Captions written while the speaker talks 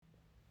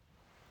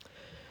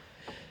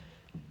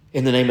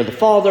In the name of the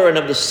Father, and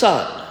of the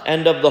Son,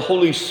 and of the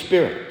Holy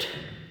Spirit.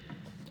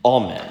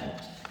 Amen.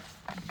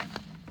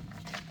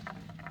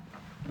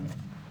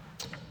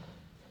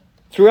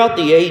 Throughout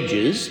the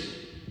ages,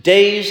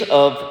 days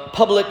of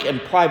public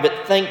and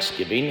private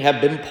thanksgiving have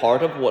been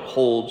part of what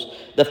holds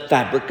the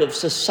fabric of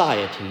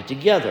society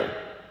together.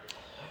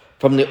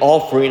 From the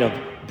offering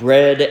of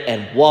bread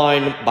and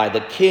wine by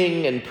the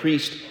king and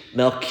priest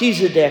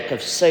Melchizedek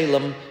of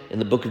Salem in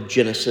the book of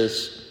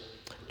Genesis,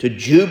 to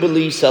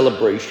Jubilee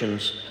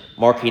celebrations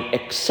marking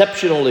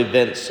exceptional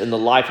events in the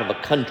life of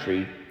a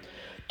country,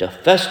 to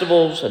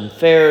festivals and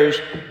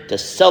fairs to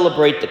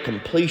celebrate the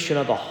completion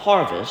of a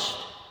harvest,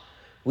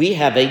 we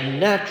have a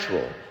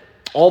natural,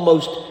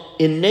 almost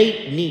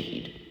innate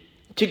need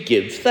to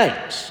give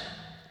thanks,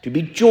 to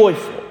be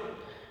joyful,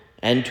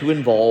 and to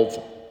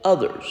involve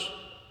others,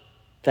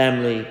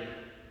 family,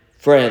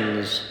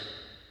 friends,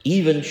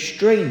 even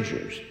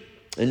strangers,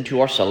 into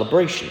our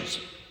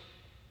celebrations.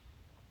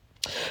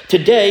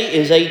 Today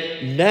is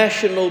a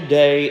national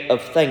day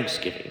of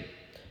Thanksgiving,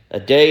 a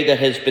day that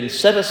has been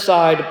set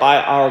aside by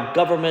our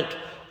government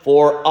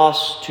for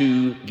us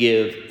to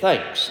give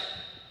thanks.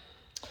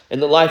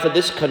 In the life of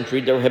this country,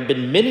 there have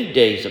been many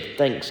days of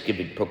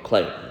Thanksgiving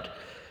proclaimed,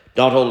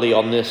 not only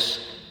on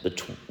this,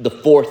 the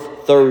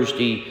fourth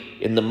Thursday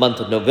in the month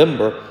of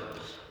November,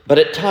 but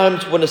at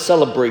times when a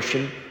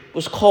celebration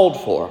was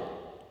called for.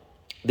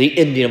 The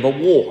ending of a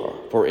war,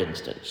 for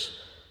instance,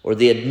 or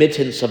the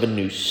admittance of a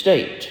new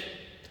state.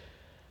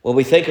 When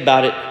we think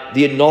about it,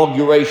 the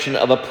inauguration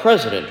of a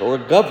president or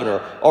a governor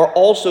are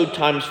also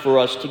times for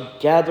us to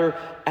gather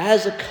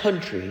as a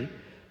country,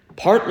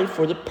 partly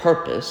for the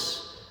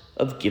purpose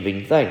of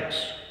giving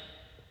thanks.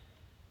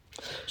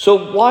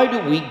 So why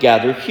do we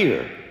gather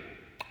here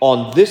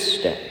on this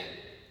day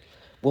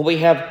when we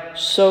have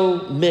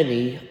so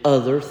many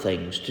other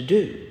things to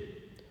do?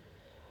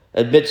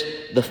 Amidst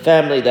the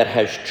family that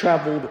has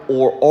traveled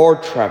or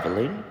are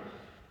traveling,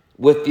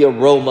 with the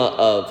aroma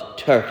of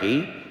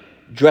turkey,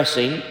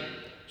 dressing,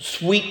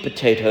 sweet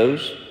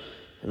potatoes,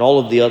 and all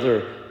of the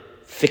other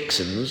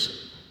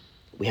fixins,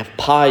 we have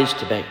pies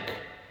to bake.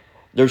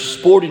 There's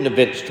sporting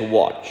events to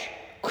watch,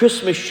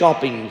 Christmas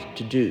shopping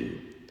to do,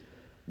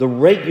 the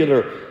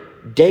regular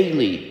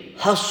daily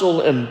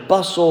hustle and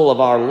bustle of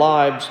our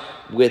lives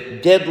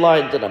with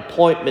deadlines and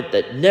appointment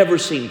that never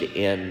seem to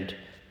end,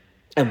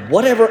 and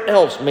whatever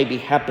else may be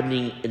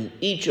happening in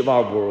each of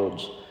our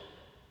worlds.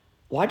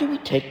 Why do we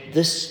take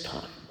this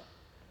time,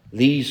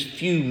 these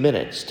few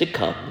minutes, to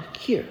come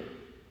here?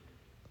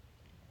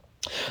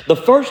 The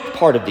first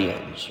part of the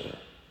answer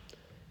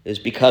is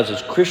because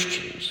as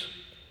Christians,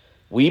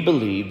 we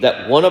believe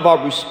that one of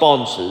our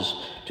responses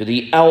to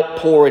the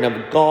outpouring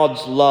of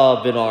God's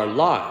love in our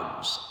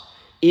lives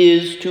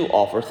is to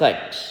offer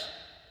thanks,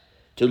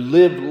 to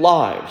live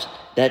lives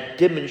that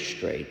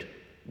demonstrate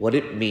what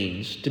it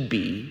means to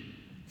be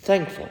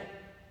thankful.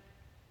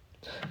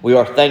 We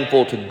are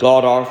thankful to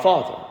God our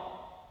Father,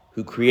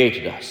 who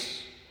created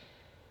us,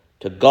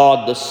 to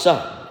God the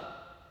Son,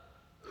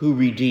 who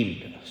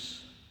redeemed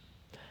us,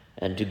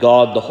 and to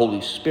God the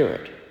Holy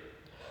Spirit,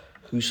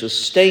 who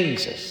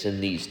sustains us in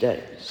these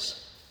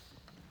days.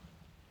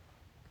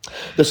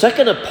 The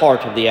second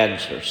part of the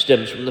answer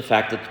stems from the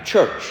fact that the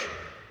church,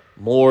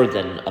 more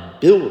than a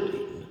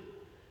building,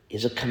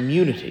 is a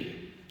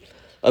community,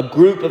 a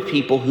group of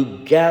people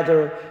who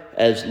gather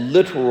as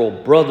literal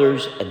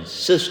brothers and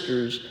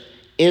sisters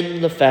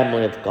in the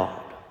family of God,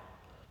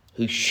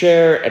 who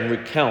share and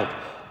recount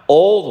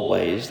all the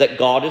ways that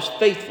God is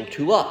faithful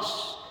to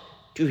us,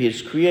 to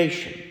his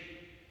creation.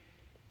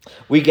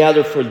 We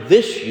gather for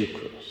this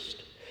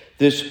Eucharist,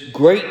 this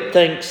great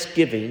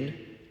Thanksgiving,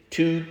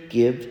 to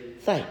give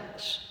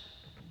thanks.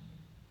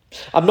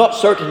 I'm not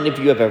certain if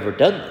you have ever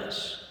done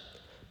this,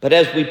 but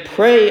as we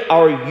pray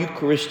our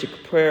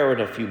Eucharistic prayer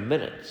in a few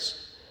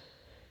minutes,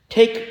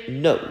 take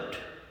note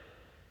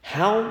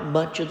how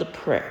much of the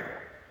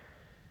prayer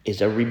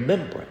is a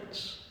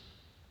remembrance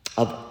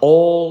of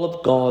all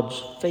of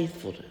God's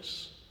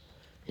faithfulness,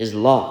 his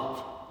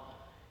love,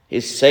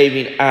 his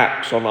saving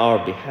acts on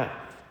our behalf.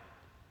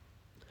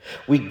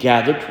 We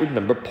gather to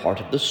remember part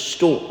of the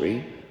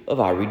story of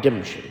our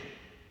redemption.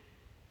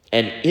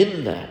 And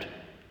in that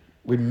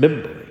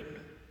remembering,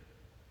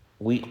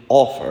 we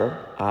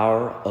offer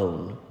our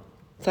own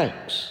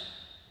thanks.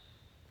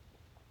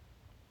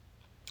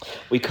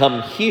 We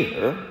come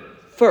here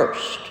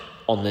first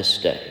on this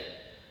day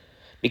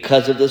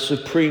because of the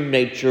supreme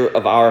nature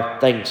of our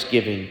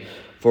thanksgiving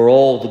for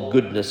all the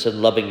goodness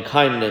and loving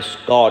kindness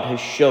God has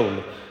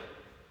shown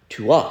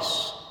to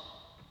us.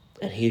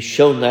 And he has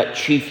shown that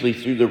chiefly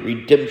through the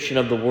redemption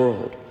of the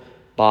world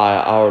by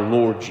our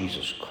Lord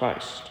Jesus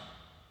Christ.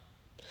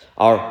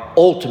 Our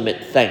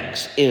ultimate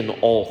thanks in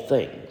all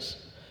things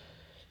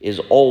is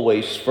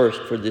always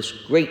first for this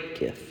great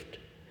gift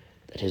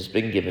that has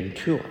been given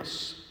to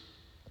us.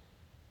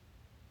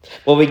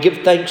 When we give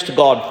thanks to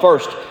God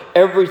first,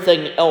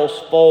 everything else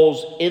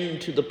falls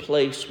into the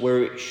place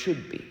where it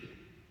should be.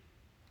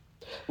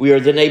 We are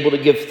then able to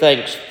give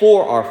thanks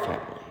for our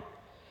family,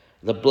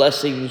 the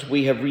blessings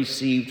we have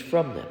received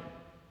from them,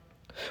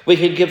 We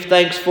can give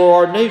thanks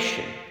for our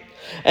nation.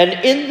 And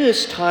in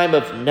this time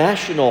of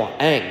national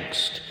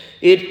angst,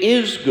 it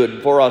is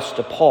good for us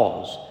to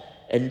pause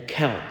and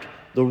count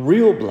the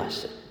real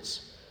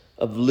blessings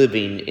of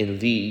living in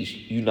these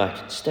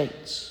United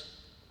States.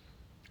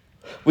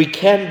 We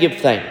can give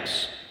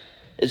thanks,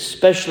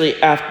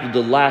 especially after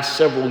the last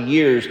several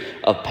years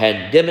of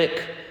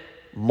pandemic,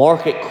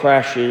 market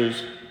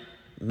crashes,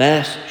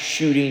 mass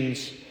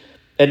shootings,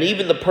 and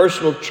even the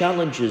personal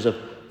challenges of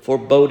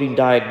foreboding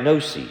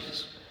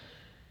diagnoses,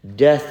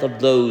 death of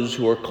those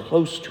who are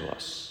close to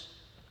us.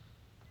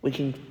 We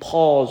can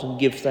pause and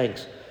give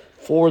thanks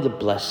for the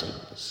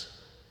blessings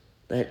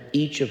that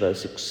each of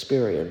us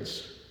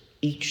experience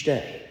each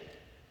day,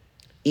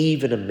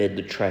 even amid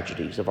the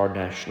tragedies of our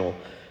national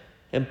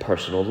and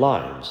personal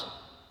lives.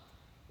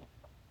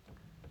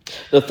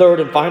 The third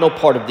and final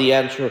part of the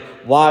answer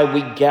why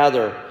we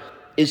gather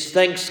is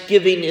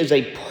thanksgiving is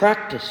a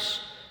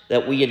practice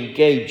that we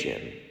engage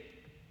in,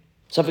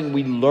 something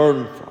we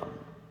learn from,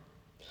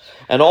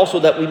 and also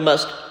that we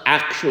must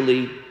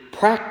actually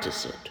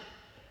practice it.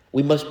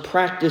 We must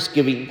practice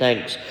giving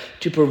thanks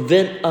to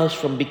prevent us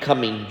from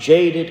becoming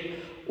jaded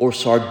or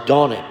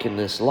sardonic in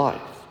this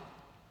life.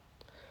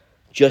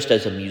 Just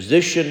as a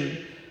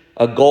musician,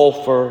 a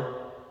golfer,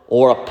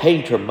 or a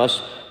painter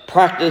must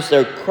practice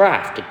their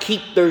craft to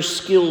keep their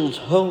skills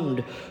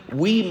honed,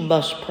 we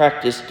must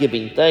practice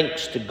giving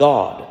thanks to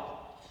God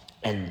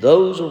and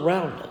those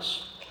around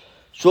us,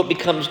 so it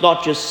becomes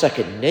not just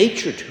second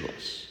nature to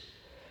us,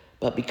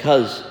 but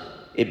because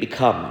it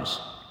becomes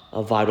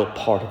a vital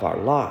part of our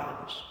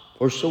lives,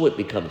 or so it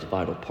becomes a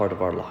vital part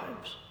of our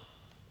lives.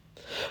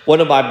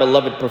 One of my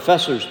beloved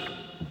professors,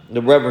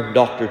 the Reverend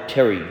Dr.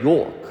 Terry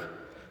York,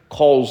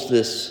 calls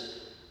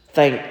this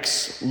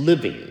thanks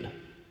living,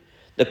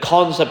 the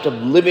concept of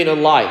living a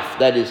life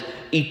that is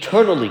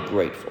eternally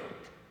grateful.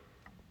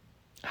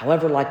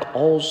 However, like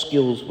all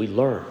skills we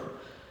learn,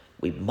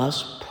 we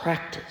must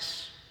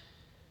practice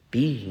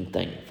being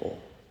thankful.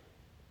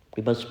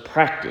 We must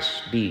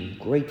practice being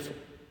grateful.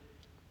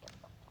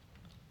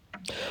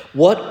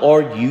 What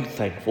are you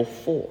thankful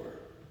for?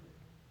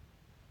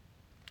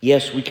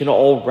 Yes, we can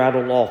all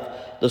rattle off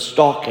the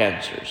stock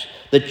answers,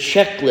 the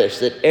checklist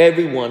that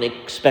everyone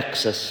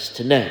expects us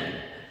to name.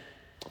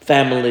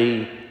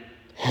 Family,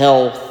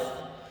 health,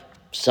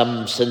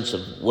 some sense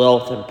of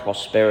wealth and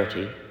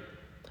prosperity.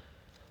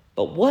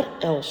 But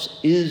what else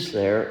is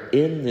there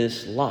in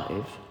this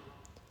life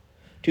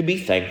to be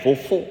thankful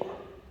for?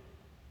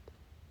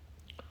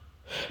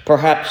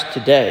 Perhaps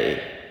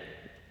today,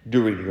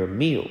 during your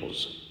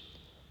meals,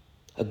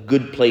 a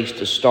good place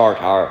to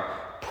start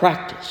our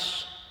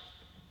practice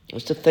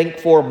is to think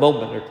for a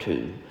moment or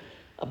two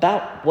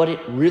about what it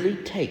really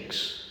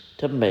takes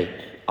to make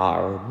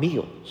our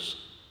meals.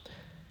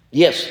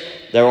 Yes,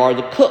 there are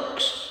the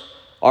cooks,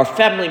 our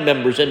family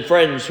members and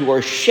friends who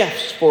are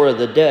chefs for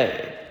the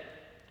day.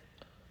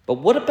 But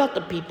what about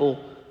the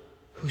people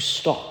who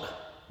stock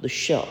the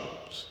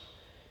shelves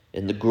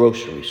in the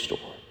grocery store?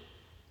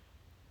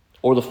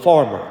 Or the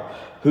farmer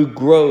who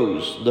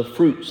grows the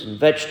fruits and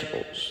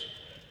vegetables,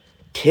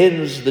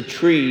 tends the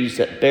trees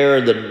that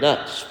bear the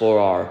nuts for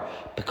our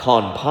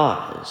pecan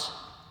pies?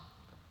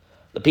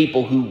 The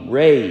people who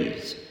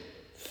raise,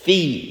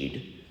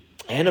 feed,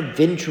 and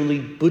eventually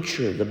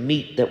butcher the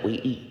meat that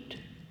we eat.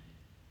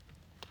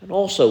 And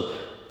also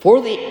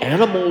for the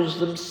animals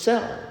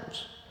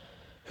themselves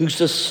who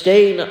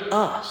sustain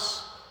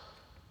us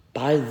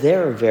by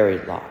their very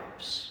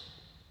lives.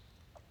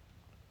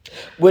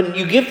 When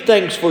you give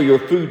thanks for your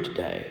food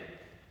today,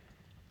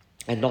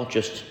 and not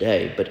just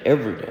today, but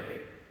every day,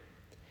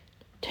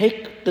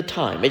 take the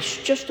time, it's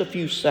just a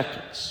few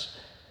seconds,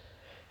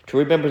 to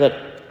remember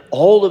that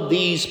all of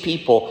these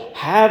people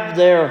have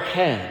their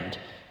hand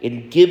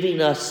in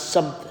giving us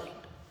something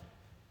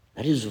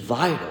that is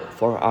vital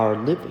for our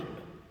living.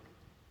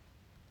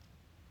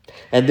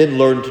 And then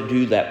learn to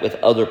do that with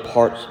other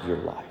parts of your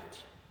life.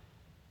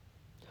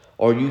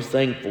 Are you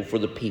thankful for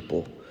the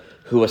people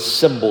who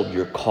assembled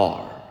your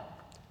car,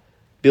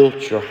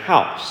 built your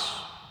house,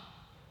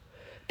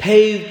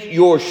 paved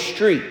your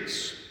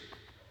streets,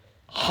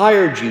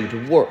 hired you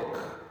to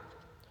work,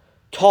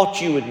 taught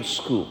you in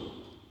school,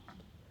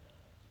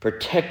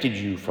 protected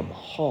you from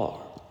harm?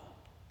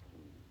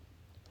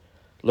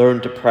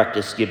 Learn to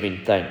practice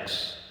giving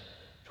thanks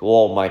to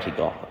Almighty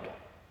God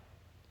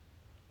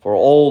for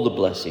all the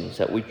blessings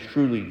that we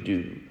truly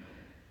do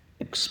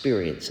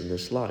experience in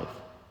this life.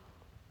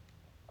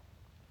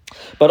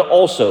 But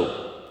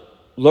also,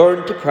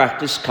 learn to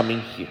practice coming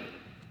here,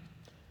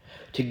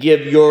 to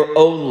give your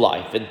own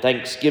life in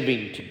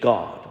thanksgiving to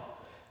God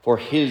for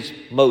His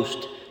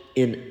most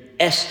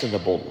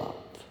inestimable love.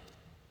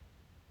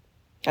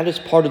 That is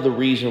part of the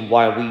reason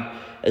why we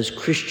as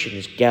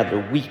Christians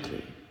gather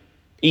weekly,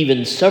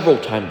 even several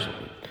times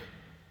a week,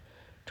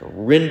 to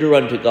render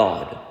unto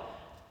God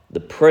the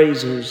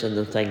praises and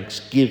the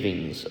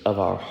thanksgivings of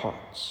our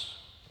hearts.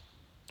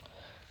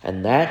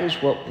 And that is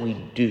what we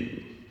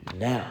do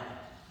now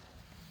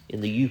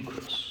in the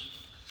Eucharist.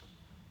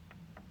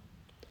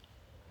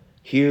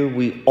 Here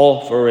we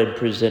offer and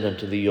present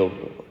unto thee, O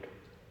Lord,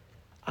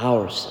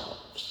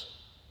 ourselves,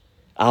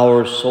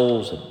 our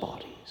souls and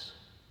bodies,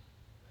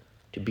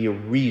 to be a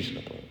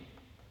reasonable,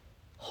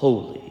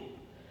 holy,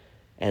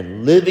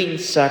 and living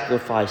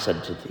sacrifice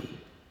unto thee,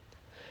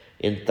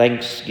 in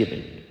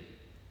thanksgiving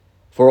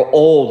for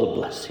all the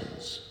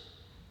blessings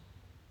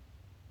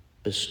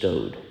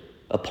bestowed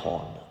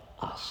upon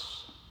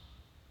us.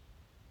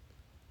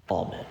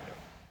 Amen.